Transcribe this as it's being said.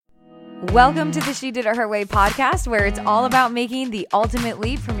Welcome to the She Did It Her Way podcast, where it's all about making the ultimate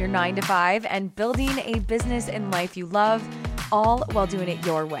leap from your 9 to 5 and building a business and life you love, all while doing it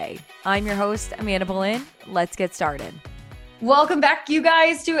your way. I'm your host, Amanda Boleyn. Let's get started. Welcome back, you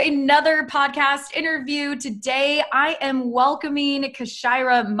guys, to another podcast interview. Today, I am welcoming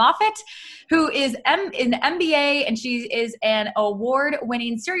Kashira Moffitt, who is an MBA, and she is an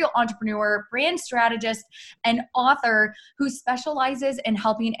award-winning serial entrepreneur, brand strategist, and author who specializes in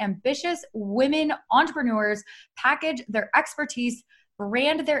helping ambitious women entrepreneurs package their expertise,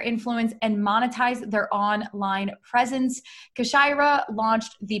 brand their influence, and monetize their online presence. Kashira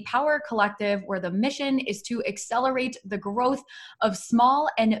launched the Power Collective, where the mission is to accelerate the growth of small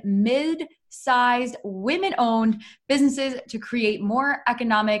and mid-sized women-owned businesses to create more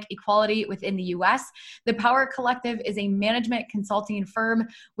economic equality within the U.S. The Power Collective is a management consulting firm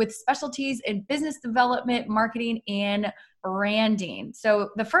with specialties in business development, marketing, and branding. So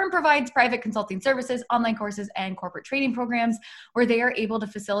the firm provides private consulting services, online courses, and corporate training programs where they are able to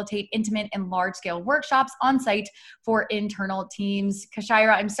facilitate intimate and large-scale workshops on site for internal teams.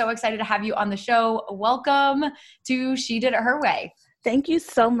 Kashira, I'm so excited to have you on the show. Welcome to She Did It Her Way. Thank you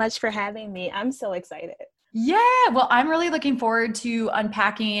so much for having me. I'm so excited. Yeah, well, I'm really looking forward to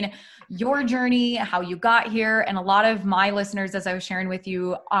unpacking your journey, how you got here, and a lot of my listeners, as I was sharing with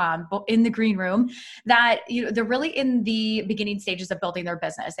you in the green room, that they're really in the beginning stages of building their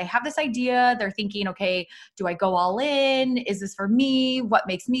business. They have this idea, they're thinking, okay, do I go all in? Is this for me? What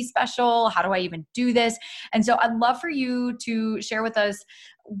makes me special? How do I even do this? And so I'd love for you to share with us,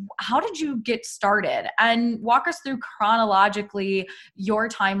 how did you get started, and walk us through chronologically your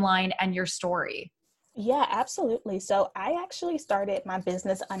timeline and your story. Yeah, absolutely. So I actually started my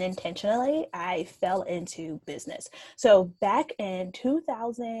business unintentionally. I fell into business. So back in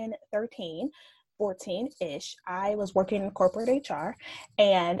 2013, 14-ish, I was working in corporate HR,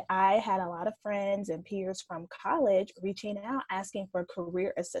 and I had a lot of friends and peers from college reaching out asking for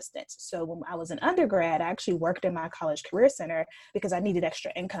career assistance. So when I was an undergrad, I actually worked in my college career center because I needed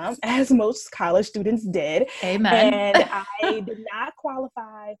extra income, as most college students did. Amen. And I did not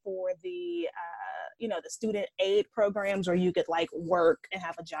qualify for the the student aid programs where you could like work and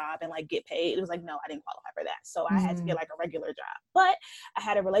have a job and like get paid. It was like, no, I didn't qualify for that. So I had to get like a regular job. But I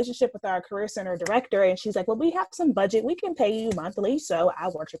had a relationship with our career center director, and she's like, well, we have some budget. We can pay you monthly. So I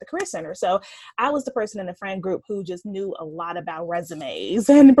worked at the career center. So I was the person in the friend group who just knew a lot about resumes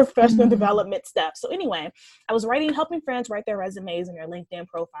and professional development stuff. So anyway, I was helping friends write their resumes and their LinkedIn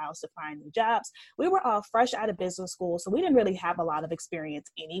profiles to find new jobs. We were all fresh out of business school, so we didn't really have a lot of experience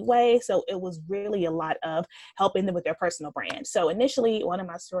anyway. So it was really a lot of helping them with their personal brand. So initially, one of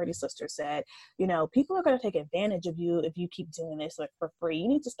my sorority sisters said, people are going to take advantage of you if you keep doing this like for free. You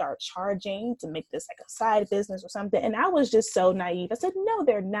need to start charging to make this like a side business or something. And I was just so naive. I said, no,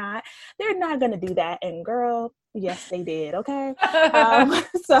 they're not. They're not going to do that. And girl, yes, they did. Okay.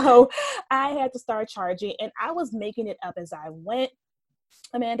 So I had to start charging, and I was making it up as I went.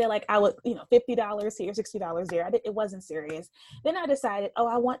 Amanda, like I would, $50 here, $60 there. It wasn't serious. Then I decided,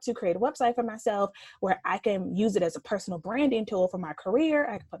 I want to create a website for myself where I can use it as a personal branding tool for my career.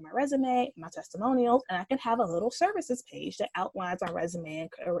 I can put my resume, my testimonials, and I can have a little services page that outlines my resume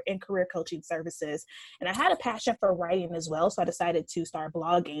and career coaching services. And I had a passion for writing as well. So I decided to start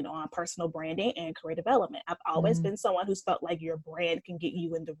blogging on personal branding and career development. I've always been someone who's felt like your brand can get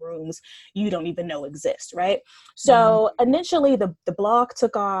you into rooms you don't even know exist, right? So initially the blog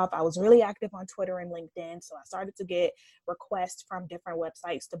took off. I was really active on Twitter and LinkedIn. So I started to get requests from different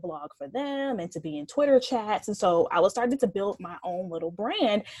websites to blog for them and to be in Twitter chats. And so I was starting to build my own little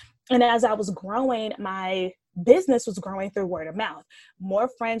brand. And as I was growing, my business was growing through word of mouth. More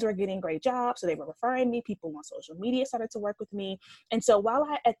friends were getting great jobs, so they were referring me. People on social media started to work with me. And so while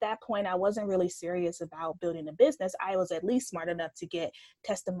at that point, I wasn't really serious about building a business, I was at least smart enough to get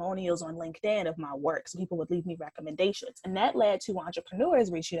testimonials on LinkedIn of my work. So people would leave me recommendations. And that led to entrepreneurs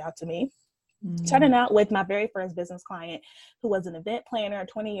reaching out to me. Starting out with my very first business client, who was an event planner,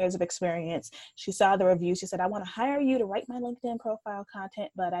 20 years of experience. She saw the review. She said, I want to hire you to write my LinkedIn profile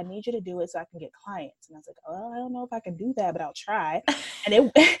content, but I need you to do it so I can get clients. And I was like, I don't know if I can do that, but I'll try.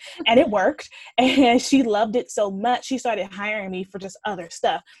 And it worked. And she loved it so much, she started hiring me for just other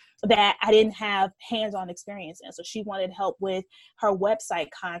stuff that I didn't have hands-on experience in. So she wanted help with her website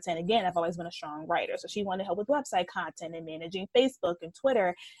content. Again, I've always been a strong writer. So she wanted help with website content and managing Facebook and Twitter.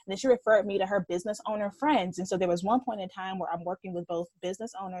 And then she referred me to her business owner friends. And so there was one point in time where I'm working with both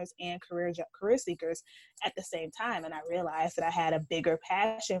business owners and career seekers at the same time. And I realized that I had a bigger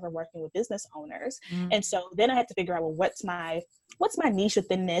passion for working with business owners. And so then I had to figure out, well, what's my niche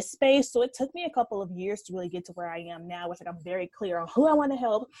within this space. So it took me a couple of years to really get to where I am now, which like I'm very clear on who I want to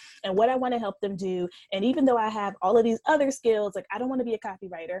help and what I want to help them do. And even though I have all of these other skills, like I don't want to be a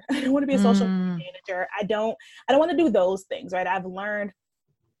copywriter. I don't want to be a social media manager. I don't want to do those things, right? I've learned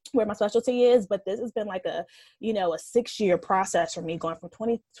where my specialty is, but this has been like a 6-year process for me, going from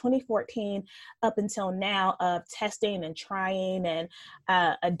 2014 up until now, of testing and trying and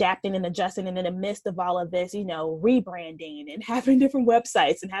adapting and adjusting. And in the midst of all of this, rebranding and having different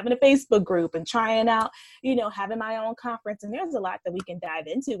websites and having a Facebook group and trying out, having my own conference. And there's a lot that we can dive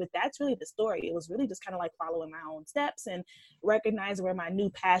into, but that's really the story. It was really just kind of like following my own steps and recognize where my new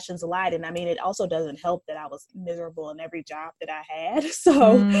passions lied. And I mean, it also doesn't help that I was miserable in every job that I had.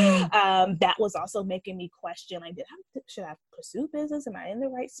 So that was also making me question, like, should I pursue business? Am I in the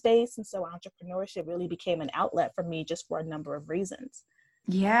right space? And so entrepreneurship really became an outlet for me, just for a number of reasons.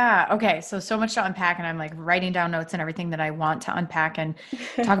 Yeah. Okay. So much to unpack, and I'm like writing down notes and everything that I want to unpack and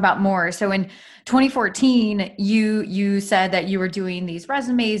talk about more. So in 2014, you said that you were doing these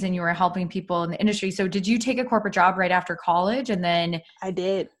resumes and you were helping people in the industry. So did you take a corporate job right after college? And then I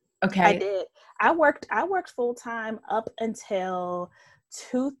did. Okay. I did. I worked full time up until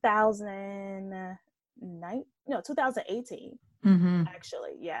 2018.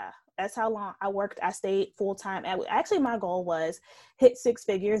 Actually. Yeah. That's how long I worked. I stayed full time. Actually, my goal was hit 6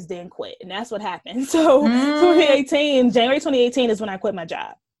 figures, then quit. And that's what happened. So January 2018 is when I quit my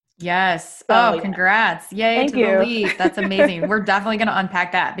job. Yes. So, congrats. Yay. Thank to you. The leap. That's amazing. We're definitely going to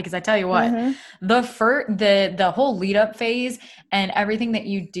unpack that, because I tell you what, the whole lead up phase and everything that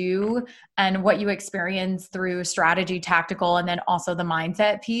you do and what you experience through strategy, tactical, and then also the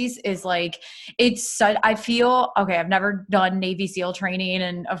mindset piece is like, I feel, okay, I've never done Navy SEAL training.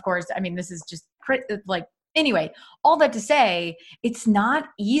 And of course, I mean, this is just like, anyway, all that to say, it's not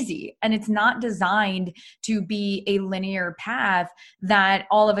easy, and it's not designed to be a linear path that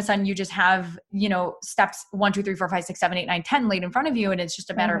all of a sudden you just have, steps 1, 2, 3, 4, 5, 6, 7, 8, 9, 10 laid in front of you. And it's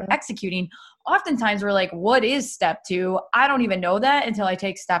just a matter of executing. Oftentimes we're like, what is step 2? I don't even know that until I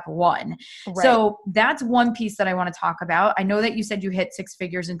take step 1. Right. So that's one piece that I want to talk about. I know that you said you hit 6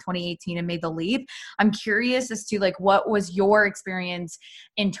 figures in 2018 and made the leap. I'm curious as to like, what was your experience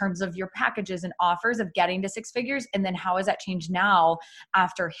in terms of your packages and offers of getting to 6 figures? And then how has that changed now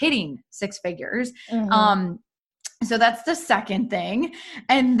after hitting 6 figures? So that's the second thing.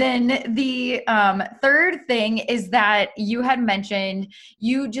 And then the third thing is that you had mentioned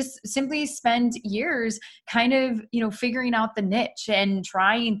you just simply spend years kind of, figuring out the niche and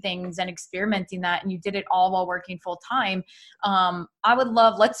trying things and experimenting that. And you did it all while working full time. I would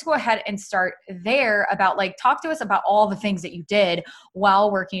love, let's go ahead and start there about talk to us about all the things that you did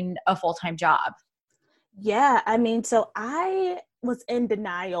while working a full-time job. Yeah. I mean, so I was in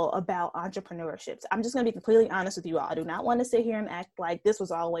denial about entrepreneurship. I'm just going to be completely honest with you all. I do not want to sit here and act like this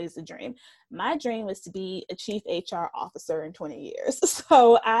was always the dream. My dream was to be a chief HR officer in 20 years.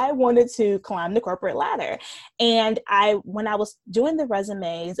 So I wanted to climb the corporate ladder. And when I was doing the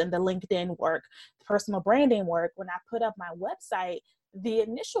resumes and the LinkedIn work, personal branding work, when I put up my website, the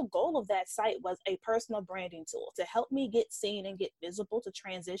initial goal of that site was a personal branding tool to help me get seen and get visible, to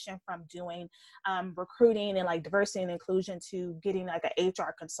transition from doing recruiting and diversity and inclusion to getting an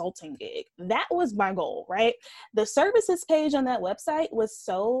HR consulting gig. That was my goal, right? The services page on that website was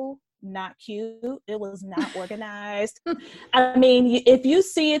so not cute. It was not organized. I mean, if you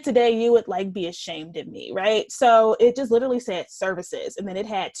see it today, you would be ashamed of me, right? So it just literally said services, and then it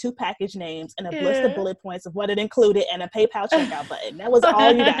had 2 package names and a list of bullet points of what it included and a PayPal checkout button. That was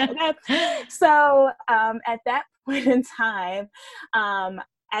all you got. Okay? So at that point in time,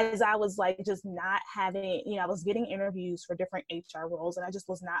 as I was just not having, I was getting interviews for different HR roles, and I just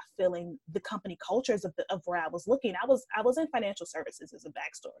was not feeling the company cultures of where I was looking. I was in financial services as a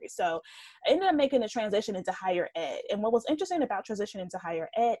backstory. So I ended up making the transition into higher ed. And what was interesting about transitioning into higher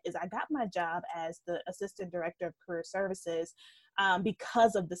ed is I got my job as the assistant director of career services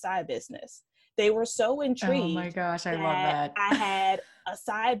because of the side business. They were so intrigued. Oh my gosh, I love that. I had a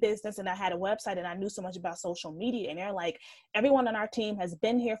side business and I had a website and I knew so much about social media. And they're like, everyone on our team has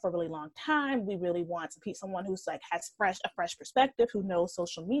been here for a really long time. We really want someone who's has a fresh perspective, who knows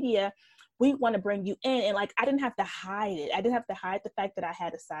social media. We want to bring you in. And I didn't have to hide it. I didn't have to hide the fact that I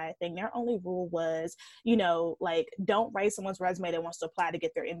had a side thing. Their only rule was, don't write someone's resume that wants to apply to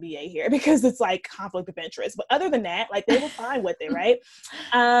get their MBA here, because it's conflict of interest. But other than that, they were fine with it. Right.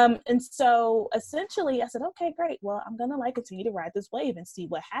 And so essentially I said, okay, great. Well, I'm going to continue to ride this wave and see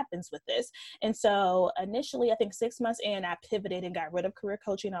what happens with this. And so initially, I think 6 months in, I pivoted and got rid of career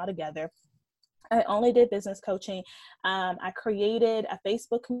coaching altogether. I only did business coaching. I created a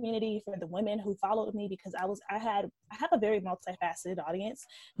Facebook community for the women who followed me because I have a very multifaceted audience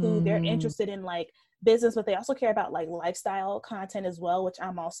who they're interested in like business, but they also care about like lifestyle content as well, which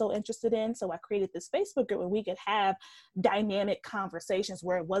I'm also interested in. So I created this Facebook group where we could have dynamic conversations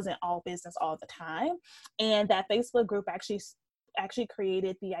where it wasn't all business all the time. And that Facebook group actually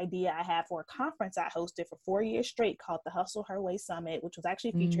created the idea I had for a conference I hosted for 4 years straight called the Hustle Her Way Summit, which was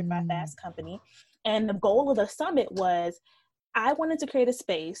actually featured by Fast Company. And the goal of the summit was I wanted to create a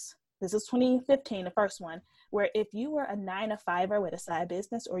space. This is 2015, the first one, where if you were a 9-to-5er with a side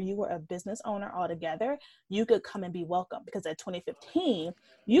business or you were a business owner altogether, you could come and be welcome. Because at 2015,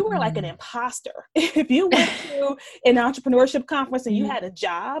 you were like an imposter. If you went to an entrepreneurship conference and you had a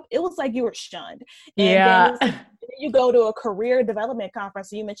job, it was like you were shunned. And then you go to a career development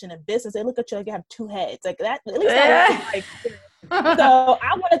conference and you mention a business, they look at you like you have two heads. Like that, at least that was like. So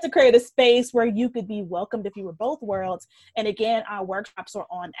I wanted to create a space where you could be welcomed if you were both worlds. And again, our workshops are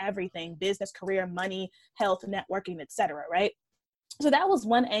on everything: business, career, money, health, networking, etc. Right? So that was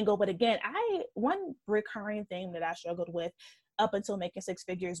one angle. But again, one recurring thing that I struggled with up until making six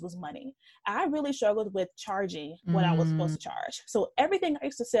figures was money. I really struggled with charging what I was supposed to charge. So everything I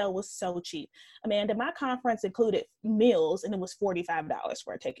used to sell was so cheap. Amanda, my conference included meals and it was $45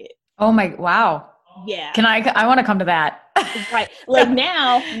 for a ticket. Oh my, wow. Yeah. I want to come to that. Right. Like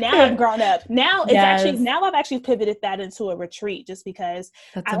now I've grown up. Now I've actually pivoted that into a retreat just because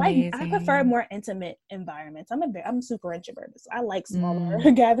I prefer more intimate environments. I'm super introverted. So I like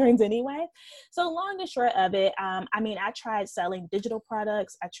smaller gatherings anyway. So long and short of it, I tried selling digital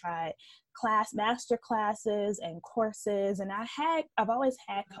products. I tried master classes and courses. And I've always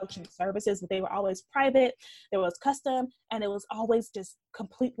had coaching services, but they were always private. There was custom, and it was always just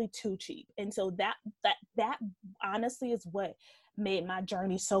completely too cheap. And so that honestly is what made my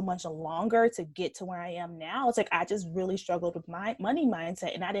journey so much longer to get to where I am now. It's like I just really struggled with my money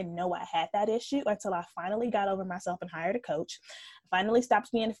mindset, and I didn't know I had that issue until I finally got over myself and hired a coach. Finally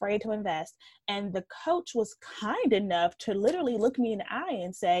stopped being afraid to invest. And the coach was kind enough to literally look me in the eye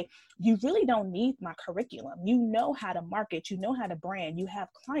and say, you really don't need my curriculum. You know how to market, you know how to brand, you have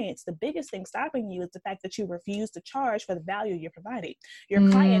clients. The biggest thing stopping you is the fact that you refuse to charge for the value you're providing. Your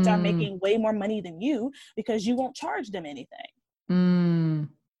clients are making way more money than you because you won't charge them anything.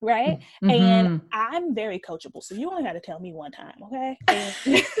 Right? And I'm very coachable. So you only got to tell me one time. Okay.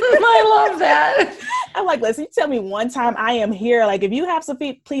 I love that. I'm like, listen, you tell me one time, I am here. Like, if you have some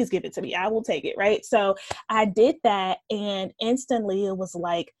feet, please give it to me. I will take it. Right. So I did that, and instantly it was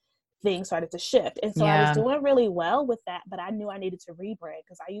like things started to shift. And so I was doing really well with that, but I knew I needed to rebrand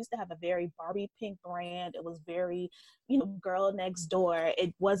because I used to have a very Barbie pink brand. It was very, girl next door.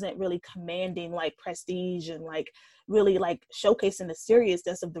 It wasn't really commanding like prestige and like really like showcasing the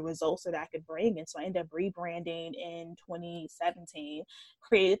seriousness of the results that I could bring. And so I ended up rebranding in 2017,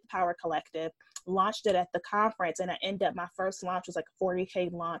 created the Power Collective, launched it at the conference, and I ended up, my first launch was like a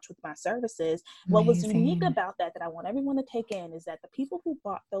 40K launch with my services. What was unique about that I want everyone to take in is that the people who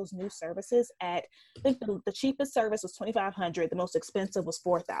bought those new services at, I think the cheapest service was $2,500, the most expensive was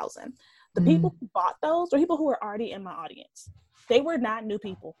 $4,000. The people who bought those were people who were already in my audience. They were not new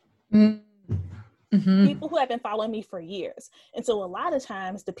people. People who have been following me for years. And so a lot of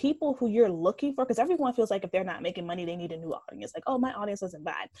times the people who you're looking for, because everyone feels like if they're not making money, they need a new audience. Like, oh, my audience doesn't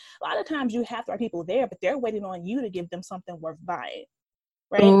buy. A lot of times you have the right people there, but they're waiting on you to give them something worth buying.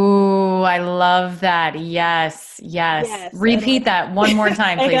 Right? Oh, I love that. Yes. Repeat that one more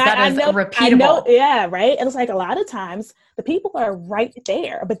time, please. That is repeatable. Yeah, right. And it's like a lot of times the people are right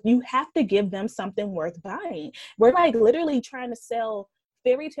there, but you have to give them something worth buying. We're like literally trying to sell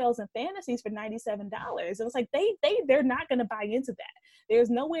fairy tales and fantasies for $97. And it's like they're not going to buy into that.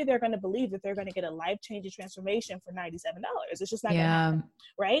 There's no way they're going to believe that they're going to get a life-changing transformation for $97. It's just not going to happen,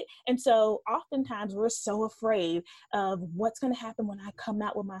 right? And so oftentimes we're so afraid of what's going to happen when I come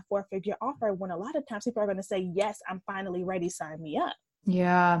out with my 4-figure offer, when a lot of times people are going to say, yes, I'm finally ready, sign me up.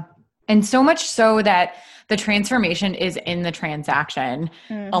 Yeah. And so much so that the transformation is in the transaction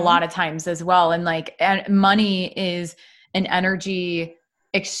a lot of times as well. And money is an energy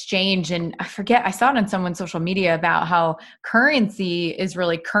exchange. And I saw it on someone's social media about how currency is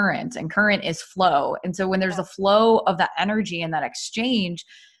really current and current is flow. And so when there's a flow of that energy and that exchange,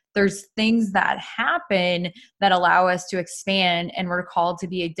 there's things that happen that allow us to expand, and we're called to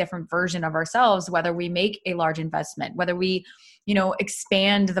be a different version of ourselves, whether we make a large investment, whether we,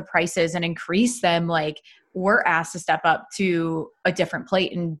 expand the prices and increase them, like we're asked to step up to a different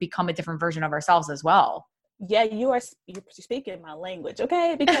plate and become a different version of ourselves as well. Yeah, you're speaking my language,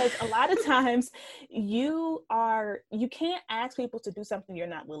 okay? Because a lot of times you can't ask people to do something you're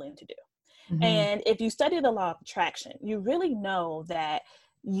not willing to do. Mm-hmm. And if you study the law of attraction, you really know that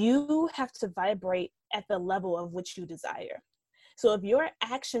you have to vibrate at the level of which you desire. So if your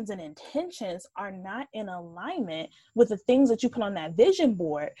actions and intentions are not in alignment with the things that you put on that vision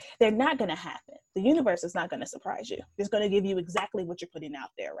board, they're not going to happen. The universe is not going to surprise you. It's going to give you exactly what you're putting out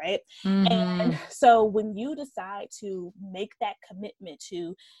there, right? Mm-hmm. And so when you decide to make that commitment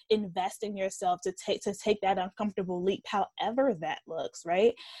to invest in yourself, to take that uncomfortable leap, however that looks,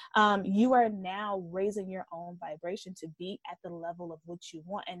 right? You are now raising your own vibration to be at the level of what you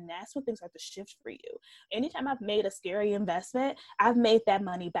want. And that's when things start to shift for you. Anytime I've made a scary investment, I've made that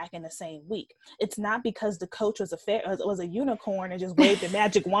money back in the same week. It's not because the coach was a unicorn and just waved a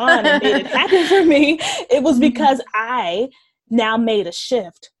magic wand and made it happen for me. It was because I now made a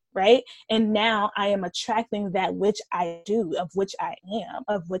shift, right? And now I am attracting that which I do, of which I am,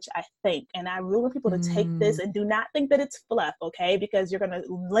 of which I think. And I really want people to take this and do not think that it's fluff, okay? Because you're going to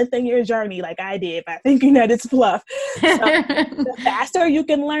lengthen your journey like I did by thinking that it's fluff. So the faster you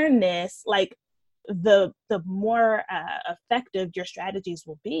can learn this, like, the more effective your strategies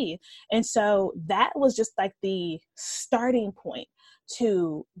will be. And so that was just like the starting point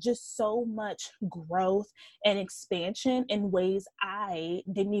to just so much growth and expansion in ways I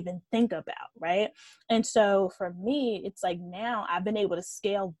didn't even think about, right? And so for me, it's like now I've been able to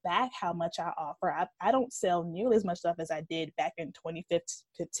scale back how much I offer. I don't sell nearly as much stuff as I did back in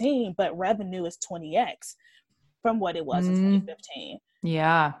 2015, but revenue is 20x from what it was in 2015.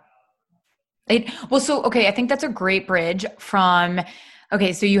 Yeah. I think that's a great bridge from,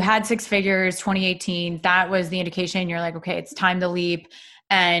 okay, so you had 6 figures, 2018, that was the indication. You're like, okay, it's time to leap.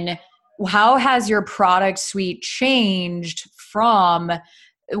 And how has your product suite changed from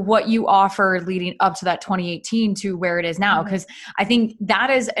what you offer leading up to that 2018 to where it is now? Because I think that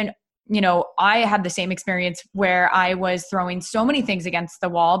is I had the same experience where I was throwing so many things against the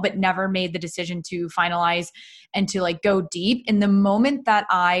wall, but never made the decision to finalize and to like go deep. In the moment that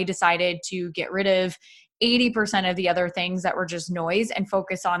I decided to get rid of 80% of the other things that were just noise and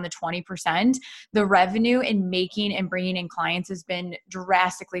focus on the 20%, the revenue in making and bringing in clients has been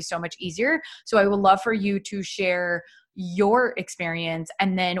drastically so much easier. So I would love for you to share your experience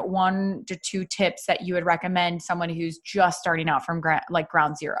and then 1 to 2 tips that you would recommend someone who's just starting out from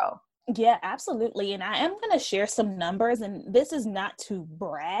ground zero. Yeah, absolutely. And I am going to share some numbers, and this is not to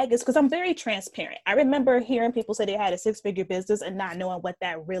brag. It's because I'm very transparent. I remember hearing people say they had a 6-figure business and not knowing what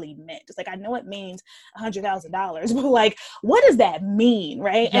that really meant. It's like, I know it means $100,000, but like, what does that mean?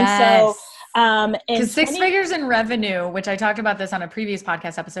 Right. Yes. And so, because 6 figures in revenue, which I talked about this on a previous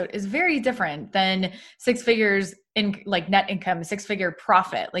podcast episode, is very different than 6 figures in like net income, 6-figure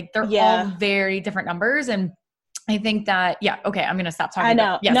profit. Like they're all very different numbers. And I think that, okay, I'm going to stop talking. I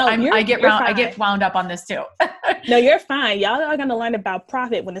know. Yes, I get wound up on this too. No, you're fine. Y'all are going to learn about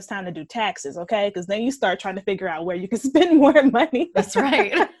profit when it's time to do taxes. Okay. Because then you start trying to figure out where you can spend more money. That's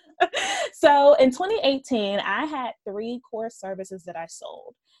right. So in 2018, I had 3 core services that I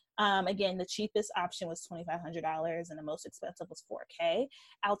sold. Again, the cheapest option was $2,500 and the most expensive was $4,000.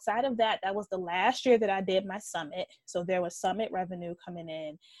 Outside of that, that was the last year that I did my summit. So there was summit revenue coming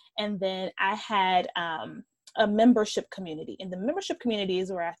in. And then I had, a membership community, and the membership community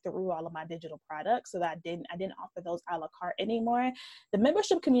is where I threw all of my digital products, so that I didn't offer those a la carte anymore. The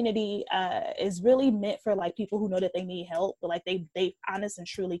membership community is really meant for like people who know that they need help, but like they honest and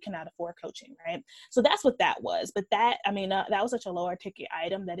truly cannot afford coaching, right? So that's what that was. But that was such a lower ticket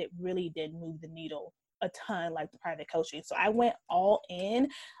item that it really did move the needle a ton, like the private coaching. So I went all in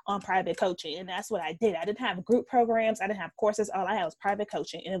on private coaching, and that's what I did. I didn't have group programs. I didn't have courses. All I had was private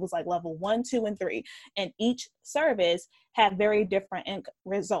coaching, and it was like level 1, 2, and 3. And each service had very different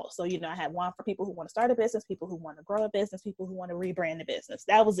results. So, I had one for people who want to start a business, people who want to grow a business, people who want to rebrand a business.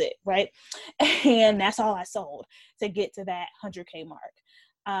 That was it, right? And that's all I sold to get to that 100K mark.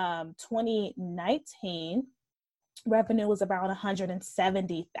 2019, revenue was around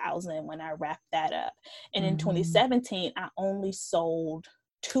 170,000 when I wrapped that up. And in 2017, I only sold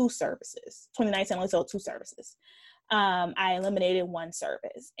 2 services. 2019, I only sold 2 services. I eliminated 1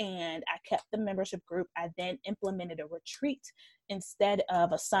 service and I kept the membership group. I then implemented a retreat instead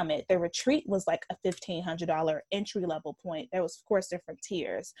of a summit. The retreat was like a $1,500 entry level point. There was, of course, different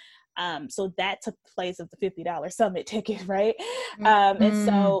tiers. So that took the place of the $50 summit ticket, right? And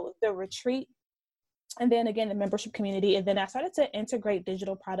so the retreat And then again, the membership community. And then I started to integrate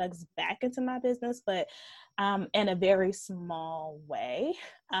digital products back into my business, but in a very small way.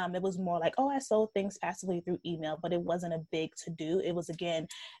 It was more like, oh, I sold things passively through email, but it wasn't a big to do. It was, again,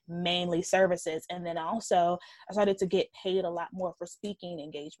 mainly services. And then also I started to get paid a lot more for speaking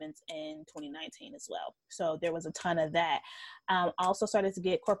engagements in 2019 as well. So there was a ton of that. Also started to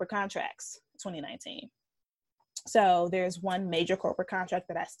get corporate contracts 2019. So there's one major corporate contract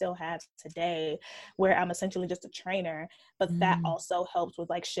that I still have today where I'm essentially just a trainer, but that also helps with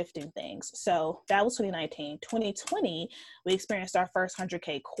like shifting things. So that was 2019. 2020, we experienced our first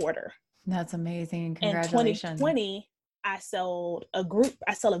 100K quarter. That's amazing. Congratulations. In 2020, I sell a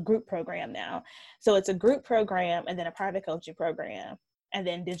group program now. So it's a group program and then a private coaching program and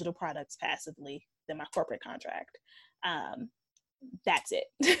then digital products passively, then my corporate contract. That's it.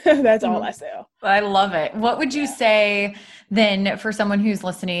 That's all I sell. I love it. What would you say then for someone who's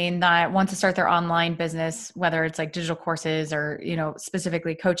listening that wants to start their online business, whether it's like digital courses or, you know,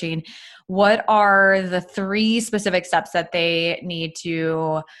 specifically coaching, what are the 3 specific steps that they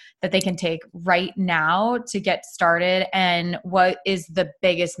can take right now to get started? And what is the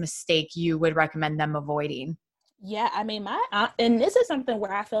biggest mistake you would recommend them avoiding? Yeah, I mean, and this is something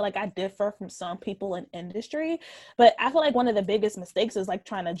where I feel like I differ from some people in industry, but I feel like one of the biggest mistakes is like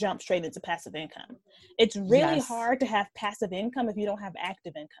trying to jump straight into passive income. It's really hard to have passive income if you don't have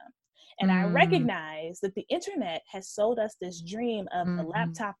active income. And I recognize that the internet has sold us this dream of the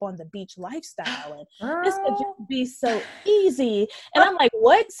laptop on the beach lifestyle. And this could just be so easy. And I'm like,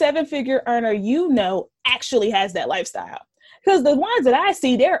 what 7-figure earner actually has that lifestyle? Because the ones that I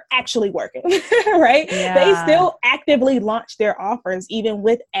see, they're actually working, right? Yeah. They still actively launch their offers, even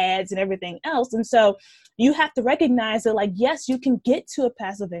with ads and everything else. And so you have to recognize that, like, yes, you can get to a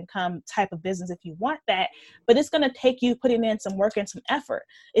passive income type of business if you want that, but it's going to take you putting in some work and some effort.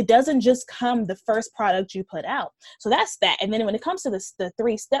 It doesn't just come the first product you put out. So that's that. And then when it comes to the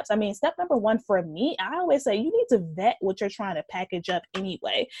 3 steps, I mean, step number 1 for me, I always say you need to vet what you're trying to package up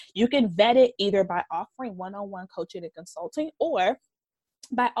anyway. You can vet it either by offering one-on-one coaching and consulting or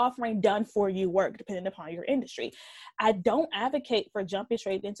by offering done for you work, depending upon your industry. I don't advocate for jumping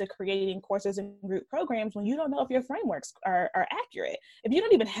straight into creating courses and group programs when you don't know if your frameworks are accurate. If you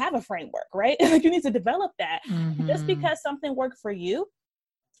don't even have a framework, right? Like, you need to develop that. Just because something worked for you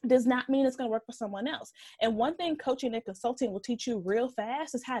does not mean it's going to work for someone else. And one thing coaching and consulting will teach you real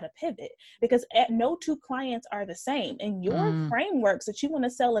fast is how to pivot, because no 2 clients are the same. And your frameworks that you want to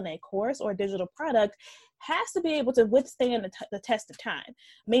sell in a course or a digital product has to be able to withstand the test of time.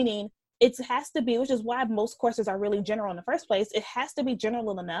 Meaning it has to be, which is why most courses are really general in the first place. It has to be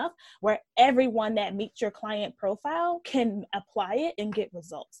general enough where everyone that meets your client profile can apply it and get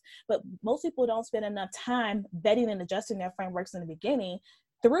results. But most people don't spend enough time vetting and adjusting their frameworks in the beginning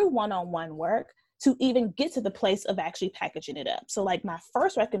through one-on-one work to even get to the place of actually packaging it up. So like, my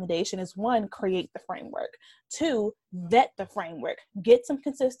first recommendation is 1, create the framework. 2, vet the framework, get some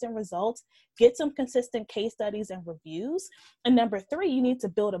consistent results, get some consistent case studies and reviews. And number 3, you need to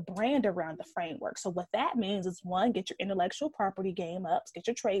build a brand around the framework. So what that means is 1, get your intellectual property game up, get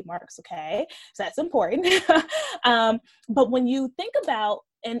your trademarks. Okay. So that's important. But when you think about,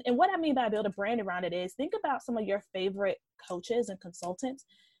 and what I mean by build a brand around it is, think about some of your favorite coaches and consultants.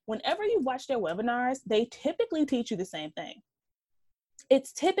 Whenever you watch their webinars, they typically teach you the same thing.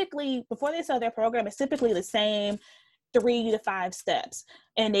 It's typically, before they sell their program, it's typically the same 3 to 5 steps.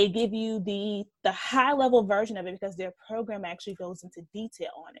 And they give you the high level version of it because their program actually goes into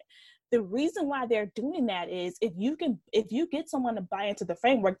detail on it. The reason why they're doing that is if you get someone to buy into the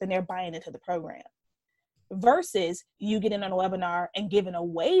framework, then they're buying into the program. Versus you getting on a webinar and giving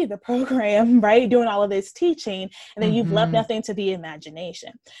away the program, right? Doing all of this teaching, and then you've left nothing to the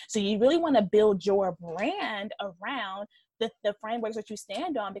imagination. So you really want to build your brand around the frameworks that you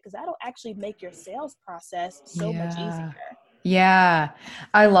stand on, because that'll actually make your sales process so much easier. Yeah,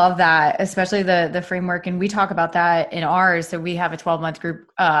 I love that, especially the framework. And we talk about that in ours. So we have a 12-month group,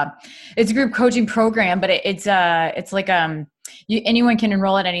 it's a group coaching program, but it's like, anyone can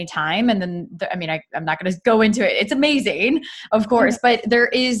enroll at any time. And then, I'm not going to go into it. It's amazing, of course, but there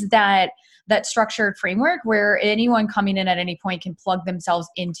is that structured framework where anyone coming in at any point can plug themselves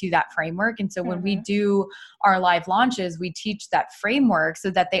into that framework. And so when we do our live launches, we teach that framework so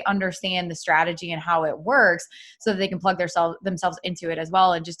that they understand the strategy and how it works, so that they can plug themselves into it as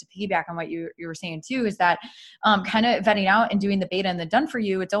well. And just to piggyback on what you were saying too, is that kind of vetting out and doing the beta and the done for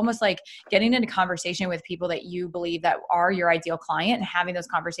you. It's almost like getting into conversation with people that you believe that are your ideal client and having those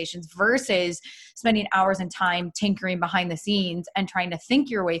conversations versus spending hours and time tinkering behind the scenes and trying to think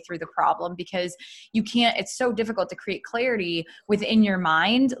your way through the problem. because you can't, it's so difficult to create clarity within your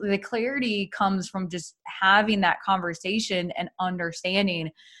mind. The clarity comes from just having that conversation and understanding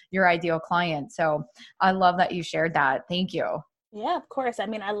your ideal client. So I love that you shared that. Thank you. Yeah, of course. I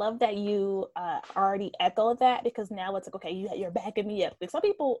mean, I love that you already echoed that, because now it's like, okay, you're backing me up. Because some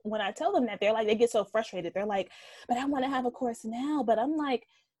people, when I tell them that, they're like, they get so frustrated. They're like, but I want to have a course now. But I'm like,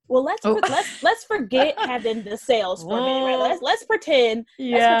 well, let's forget having the sales for a minute, right? Let's pretend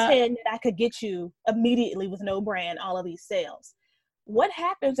that I could get you immediately with no brand all of these sales. What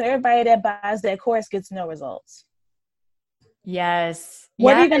happens to everybody that buys that course gets no results? Yes.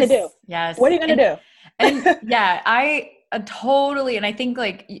 What are you going to do? Yes. What are you going to do? And yeah, I totally. And I think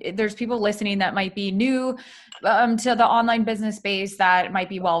like there's people listening that might be new to the online business space, that might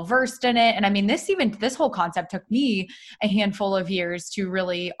be well versed in it. And I mean, this whole concept took me a handful of years to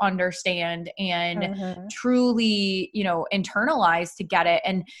really understand and truly, internalize to get it.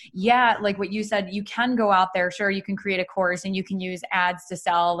 And yeah, like what you said, you can go out there, sure, you can create a course and you can use ads to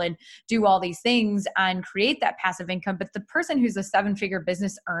sell and do all these things and create that passive income. But the person who's a 7-figure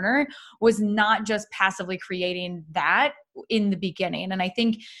business earner was not just passively creating that in the beginning. And I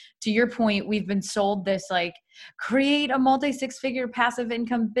think to your point, we've been sold this like create a multi-6-figure passive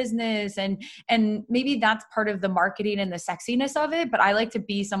income business. And maybe that's part of the marketing and the sexiness of it. But I like to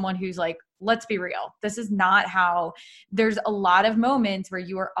be someone who's like, let's be real. This is not how. There's a lot of moments where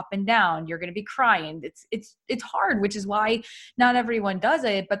you are up and down. You're going to be crying. It's hard, which is why not everyone does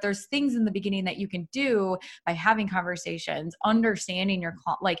it. But there's things in the beginning that you can do by having conversations, understanding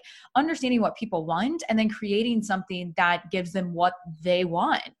understanding what people want, and then creating something that gives them what they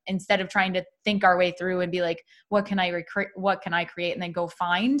want, instead of trying to think our way through and be like, what can I create, and then go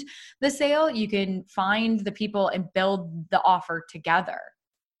find the sale. You can find the people and build the offer together.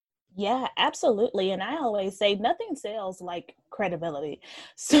 Yeah, absolutely. And I always say nothing sells like credibility.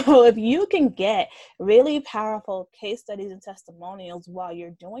 So if you can get really powerful case studies and testimonials while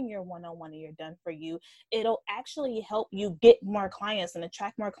you're doing your one-on-one and you're done for you, it'll actually help you get more clients and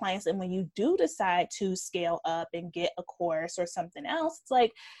attract more clients. And when you do decide to scale up and get a course or something else, it's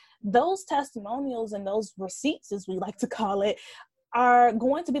like those testimonials and those receipts, as we like to call it, are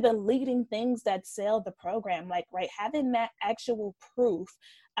going to be the leading things that sell the program. Like, right, having that actual proof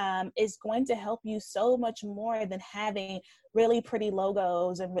is going to help you so much more than having really pretty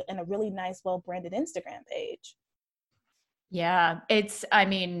logos and a really nice, well-branded Instagram page. Yeah,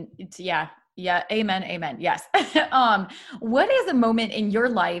 yeah. Amen. Yes. What is a moment in your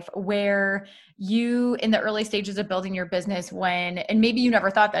life where you, in the early stages of building your business, and maybe you never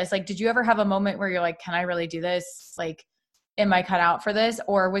thought this, like, did you ever have a moment where you're like, can I really do this? Like, am I cut out for this?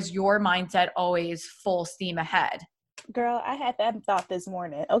 Or was your mindset always full steam ahead? Girl, I had that thought this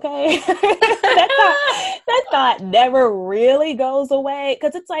morning, okay? that thought never really goes away,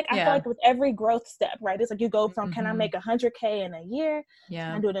 because it's like, I feel like with every growth step, right? It's like you go from, can I make 100K in a year? Yeah.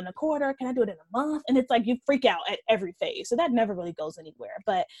 Can I do it in a quarter? Can I do it in a month? And it's like you freak out at every phase. So that never really goes anywhere.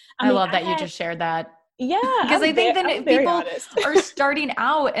 But I love that you just shared that. Yeah. Because I think that people are starting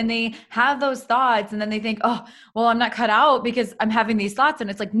out and they have those thoughts, and then they think, oh, well, I'm not cut out because I'm having these thoughts. And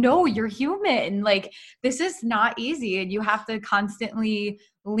it's like, no, you're human. Like, this is not easy. And you have to constantly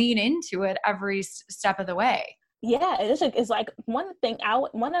lean into it every step of the way. Yeah, it's like one thing.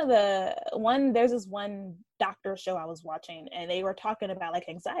 There's this one doctor show I was watching, and they were talking about like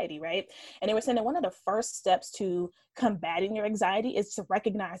anxiety, right? And they were saying that one of the first steps to combating your anxiety is to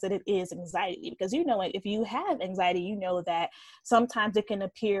recognize that it is anxiety. Because if you have anxiety, you know that sometimes it can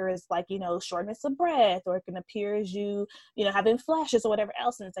appear as like, shortness of breath, or it can appear as you having flashes or whatever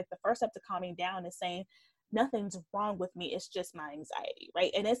else. And it's like the first step to calming down is saying, nothing's wrong with me. It's just my anxiety, right?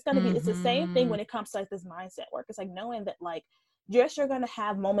 And it's going to be, it's the same thing when it comes to like this mindset work. It's like knowing that like, yes, you're going to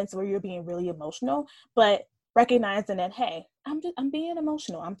have moments where you're being really emotional, but recognizing that, hey, I'm being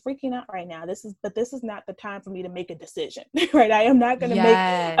emotional. I'm freaking out right now. This is not the time for me to make a decision, right? I am not going to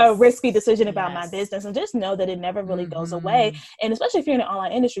make a risky decision about my business, and just know that it never really goes away. And especially if you're in the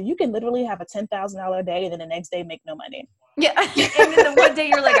online industry, you can literally have a $10,000 day and then the next day make no money. Yeah. And then the one day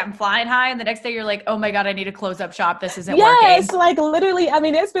you're like, I'm flying high. And the next day you're like, oh my God, I need to close up shop. This isn't working. Yes, like literally,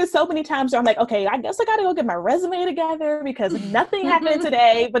 there's been so many times where I'm like, okay, I guess I got to go get my resume together because nothing happened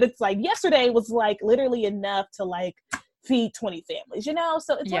today. But it's like yesterday was like literally enough to like feed 20 families,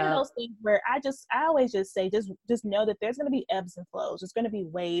 So it's one of those things where I always just say, just know that there's going to be ebbs and flows. There's going to be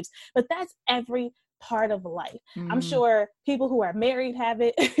waves, but that's every part of life. I'm sure people who are married have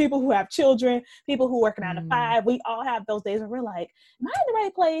it, people who have children, people who work 9 to 5, we all have those days where we're like, am I in the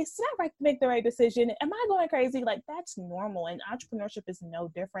right place? Did I make the right decision? Am I going crazy? Like, that's normal. And entrepreneurship is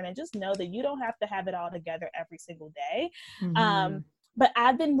no different. And just know that you don't have to have it all together every single day. But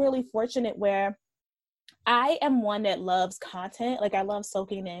I've been really fortunate where I am one that loves content. Like I love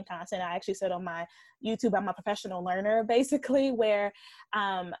soaking in content. I actually said on my YouTube, I'm a professional learner, basically, where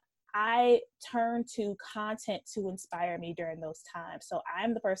I turn to content to inspire me during those times. So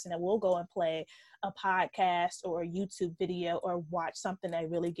I'm the person that will go and play a podcast or a YouTube video or watch something that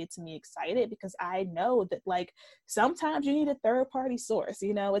really gets me excited, because I know that like sometimes you need a third party source.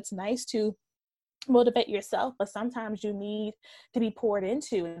 You know, it's nice to motivate yourself, but sometimes you need to be poured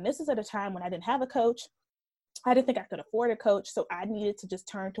into. And this is at a time when I didn't have a coach. I didn't think I could afford a coach, so I needed to just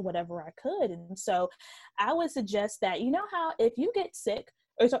turn to whatever I could. And so I would suggest that, you know how if you get sick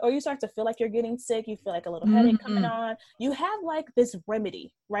or you start to feel like you're getting sick, you feel like a little headache coming on, you have like this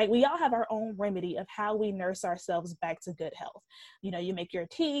remedy, right? We all have our own remedy of how we nurse ourselves back to good health. You know, you make your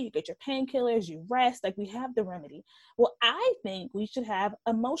tea, you get your painkillers, you rest, like we have the remedy. Well, I think we should have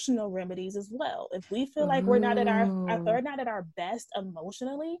emotional remedies as well. If we feel like we're not at our best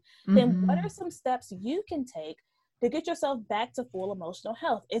emotionally, then what are some steps you can take to get yourself back to full emotional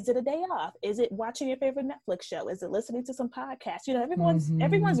health? Is it a day off? Is it watching your favorite Netflix show? Is it listening to some podcasts? You know,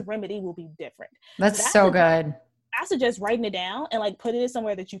 everyone's remedy will be different. That's so good. I suggest writing it down and like putting it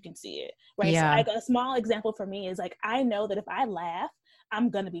somewhere that you can see it, right? Yeah. So like a small example for me is like, I know that if I laugh, I'm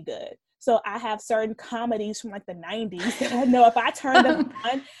going to be good. So I have certain comedies from like the 90s that I know if I turn them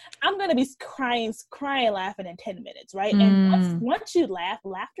on, I'm going to be crying, laughing in 10 minutes, right? And once you laugh,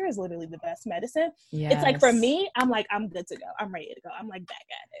 laughter is literally the best medicine. Yes. It's like for me, I'm like, I'm good to go. I'm ready to go. I'm like back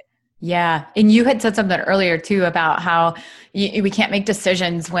at it. Yeah. And you had said something earlier too about how we can't make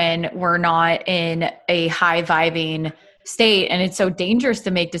decisions when we're not in a high vibing state. And it's so dangerous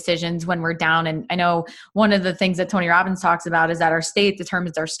to make decisions when we're down. And I know one of the things that Tony Robbins talks about is that our state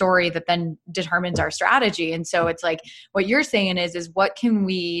determines our story that then determines our strategy. And so it's like what you're saying is what can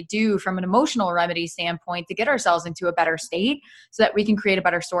we do from an emotional remedy standpoint to get ourselves into a better state so that we can create a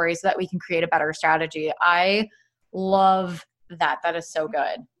better story, so that we can create a better strategy. I love that. That is so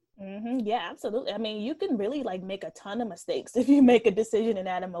good. Yeah, absolutely. I mean, you can really like make a ton of mistakes if you make a decision in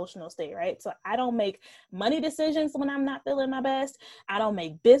that emotional state, right? So I don't make money decisions when I'm not feeling my best. I don't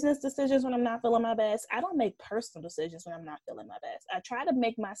make business decisions when I'm not feeling my best. I don't make personal decisions when I'm not feeling my best. I try to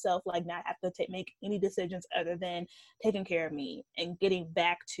make myself like not have to make any decisions other than taking care of me and getting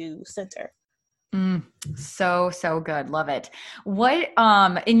back to center. So good. Love it.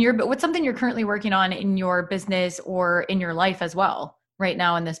 What's something you're currently working on in your business or in your life as well right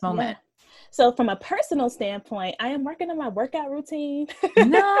now in this moment? Yeah. So from a personal standpoint, I am working on my workout routine.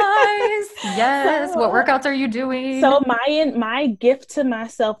 Nice. Yes. What workouts are you doing? So my gift to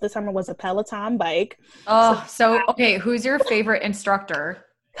myself this summer was a Peloton bike. Okay. Who's your favorite instructor?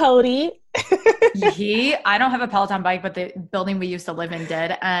 Cody. I don't have a Peloton bike, but the building we used to live in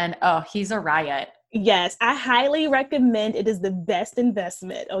did. And he's a riot. Yes, I highly recommend. It is the best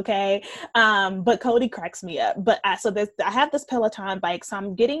investment. Okay. But Cody cracks me up. But I have this Peloton bike, so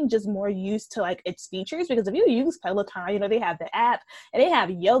I'm getting just more used to like its features, because if you use Peloton, you know, they have the app and they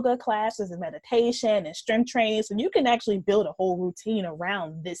have yoga classes and meditation and strength training. So you can actually build a whole routine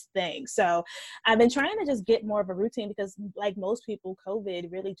around this thing. So I've been trying to just get more of a routine because like most people,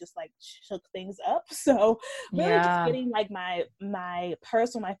 COVID really just like shook things up. So really just getting like my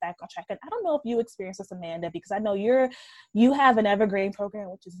personal life back on track. And I don't know if you experience this, Amanda, because I know you have an evergreen program,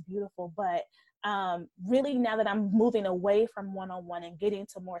 which is beautiful, but really now that I'm moving away from one-on-one and getting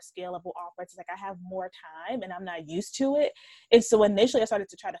to more scalable offers, it's like I have more time and I'm not used to it. And so initially I started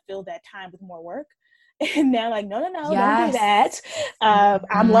to try to fill that time with more work. And now like, no, Yes. Don't do that.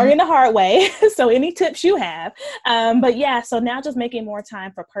 I'm learning the hard way. So any tips you have. But yeah, so now just making more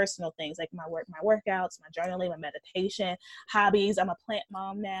time for personal things like my workouts, my journaling, my meditation, hobbies. I'm a plant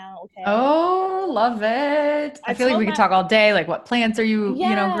mom now. Okay. Oh, love it. I feel like we could talk all day. Like what plants are you,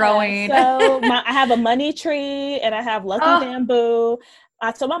 growing? So I have a money tree and I have lucky bamboo.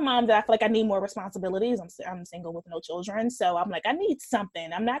 I told my mom that I feel like I need more responsibilities. I'm single with no children. So I'm like, I need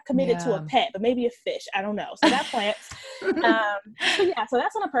something. I'm not committed to a pet, but maybe a fish. I don't know. So that plants. So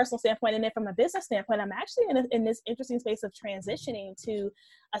that's on a personal standpoint. And then from a business standpoint, I'm actually in this interesting space of transitioning to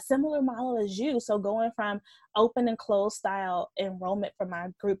a similar model as you. So going from open and closed style enrollment for my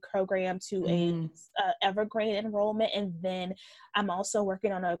group program to a evergreen enrollment. And then I'm also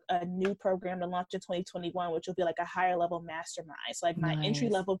working on a new program to launch in 2021, which will be like a higher level mastermind. So like my entry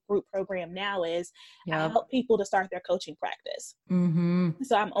level group program now is I help people to start their coaching practice.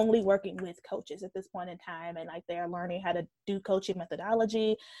 So I'm only working with coaches at this point in time, and like they're learning how to do coaching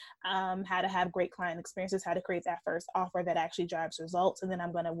methodology, how to have great client experiences, how to create that first offer that actually drives results. And then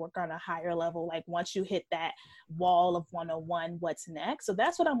I'm going going to work on a higher level. Like once you hit that wall of 101, what's next? So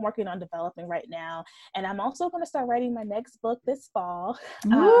that's what I'm working on developing right now. And I'm also going to start writing my next book this fall.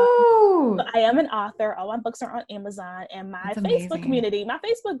 Ooh. I am an author. All my books are on Amazon, and my Facebook community, my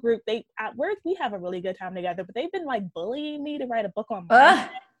Facebook group, we have a really good time together, but they've been like bullying me to write a book on mindset.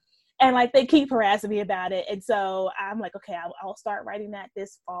 And like they keep harassing me about it. And so I'm like, okay, I'll start writing that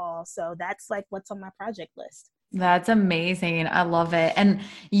this fall. So that's like what's on my project list. That's amazing. I love it. And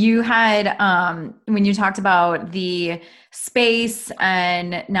you had, when you talked about the space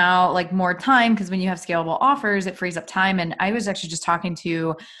and now like more time, because when you have scalable offers, it frees up time. And I was actually just talking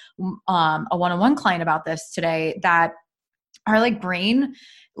to a one-on-one client about this today, that our like brain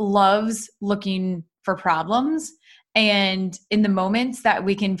loves looking for problems. And in the moments that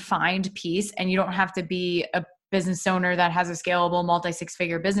we can find peace, and you don't have to be a business owner that has a scalable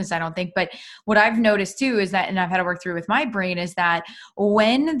multi-six-figure business, I don't think. But what I've noticed too is that, and I've had to work through with my brain, is that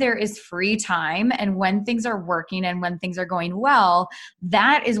when there is free time and when things are working and when things are going well,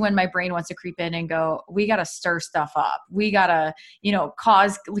 that is when my brain wants to creep in and go, we got to stir stuff up. We got to,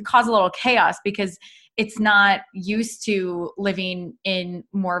 cause a little chaos, because it's not used to living in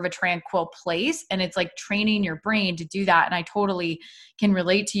more of a tranquil place. And it's like training your brain to do that. And I totally can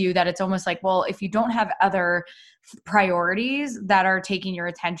relate to you that it's almost like, well, if you don't have other priorities that are taking your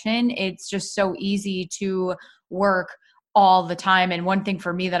attention, it's just so easy to work all the time. And one thing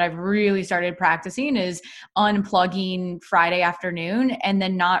for me that I've really started practicing is unplugging Friday afternoon and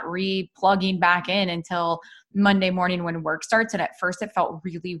then not re-plugging back in until Monday morning when work starts. And at first it felt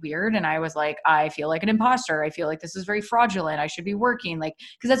really weird. And I was like, I feel like an imposter. I feel like this is very fraudulent. I should be working, like,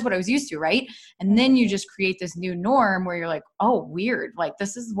 because that's what I was used to. Right. And then you just create this new norm where you're like, oh, weird. Like,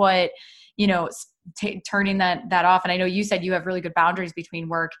 this is what, turning that off. And I know you said you have really good boundaries between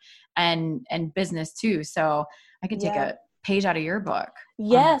work and business too. So I could take a page out of your book.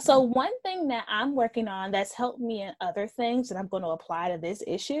 Yeah. So one thing that I'm working on that's helped me in other things that I'm going to apply to this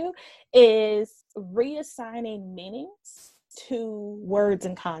issue is reassigning meanings to words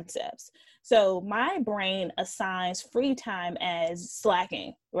and concepts. So my brain assigns free time as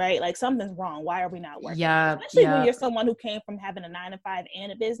slacking, right? Like something's wrong. Why are we not working? Especially when you're someone who came from having a 9-to-5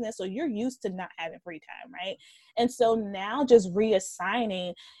 and a business. So you're used to not having free time, right? And so now just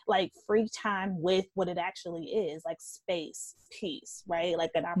reassigning like free time with what it actually is, like space, peace, right?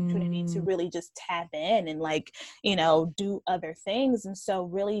 Like an opportunity to really just tap in and like, do other things. And so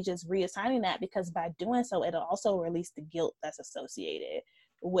really just reassigning that, because by doing so, it'll also release the guilt that's associated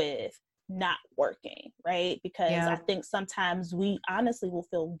with not working, right? Because I think sometimes we honestly will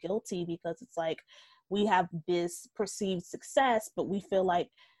feel guilty because it's like we have this perceived success, but we feel like,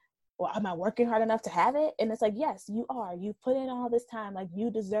 well, am I working hard enough to have it? And it's like, yes, you are. You put in all this time. Like,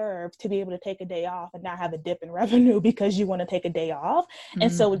 you deserve to be able to take a day off and not have a dip in revenue because you want to take a day off. And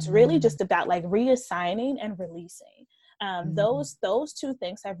so it's really just about like reassigning and releasing. Those two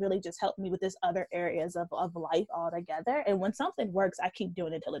things have really just helped me with this other areas of life altogether. And when something works, I keep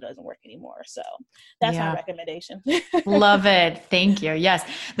doing it until it doesn't work anymore. So that's my recommendation. Love it. Thank you. Yes.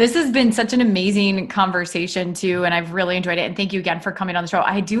 This has been such an amazing conversation too. And I've really enjoyed it. And thank you again for coming on the show.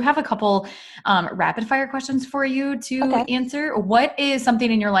 I do have a couple rapid fire questions for you to answer. What is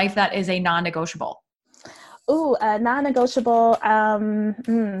something in your life that is a non-negotiable? Ooh, non-negotiable.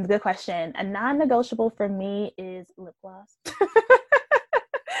 Good question. A non-negotiable for me is lip gloss.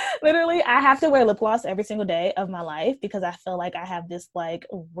 Literally, I have to wear lip gloss every single day of my life because I feel like I have this like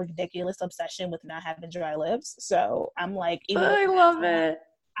ridiculous obsession with not having dry lips. So I'm like, I love it.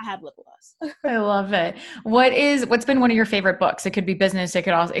 I have lip gloss. I love it. What's been one of your favorite books? It could be business. It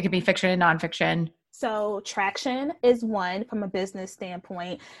could be fiction and nonfiction. So Traction is one from a business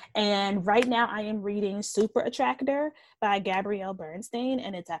standpoint. And right now I am reading Super Attractor by Gabrielle Bernstein,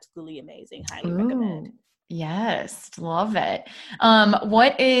 and it's absolutely amazing. Highly recommend. Yes. Love it.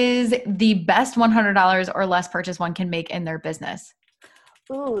 What is the best $100 or less purchase one can make in their business?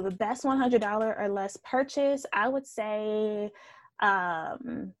 Ooh, the best $100 or less purchase, I would say,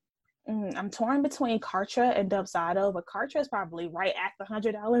 I'm torn between Kartra and Dubsado, but Kartra is probably right at the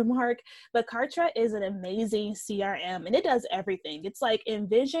 $100 mark. But Kartra is an amazing CRM, and it does everything. It's like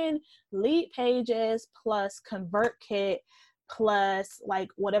envision lead pages plus ConvertKit plus like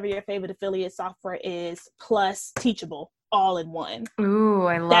whatever your favorite affiliate software is plus Teachable all in one. Ooh,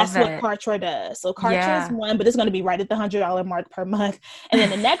 I love That's it. what Kartra does. So Kartra is one, but it's going to be right at the $100 mark per month. And then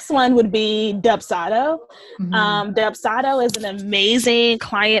the next one would be Dubsado. Dubsado is an amazing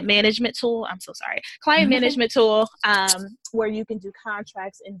client management tool. Management tool where you can do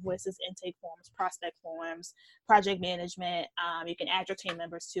contracts, invoices, intake forms, prospect forms, project management. You can add your team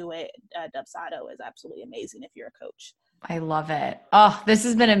members to it. Dubsado is absolutely amazing if you're a coach. I love it. Oh, this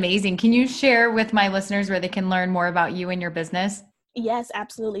has been amazing. Can you share with my listeners where they can learn more about you and your business? Yes,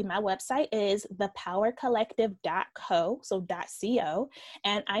 absolutely. My website is thepowercollective.co, so .co,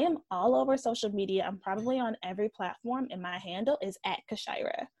 and I am all over social media. I'm probably on every platform, and my handle is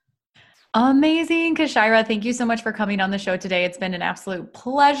 @Kashira. Amazing. Kashira, thank you so much for coming on the show today. It's been an absolute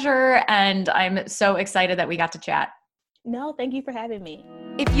pleasure, and I'm so excited that we got to chat. No, thank you for having me.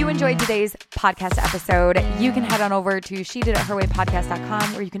 If you enjoyed today's podcast episode, you can head on over to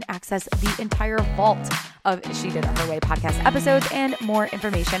shediditherwaypodcast.com where you can access the entire vault of She Did It Her Way podcast episodes and more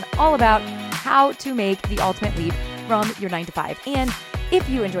information all about how to make the ultimate leap from your 9-to-5. And if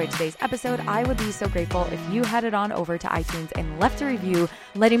you enjoyed today's episode, I would be so grateful if you headed on over to iTunes and left a review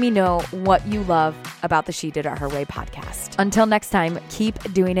letting me know what you love about the She Did It Her Way podcast. Until next time, keep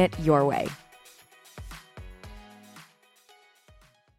doing it your way.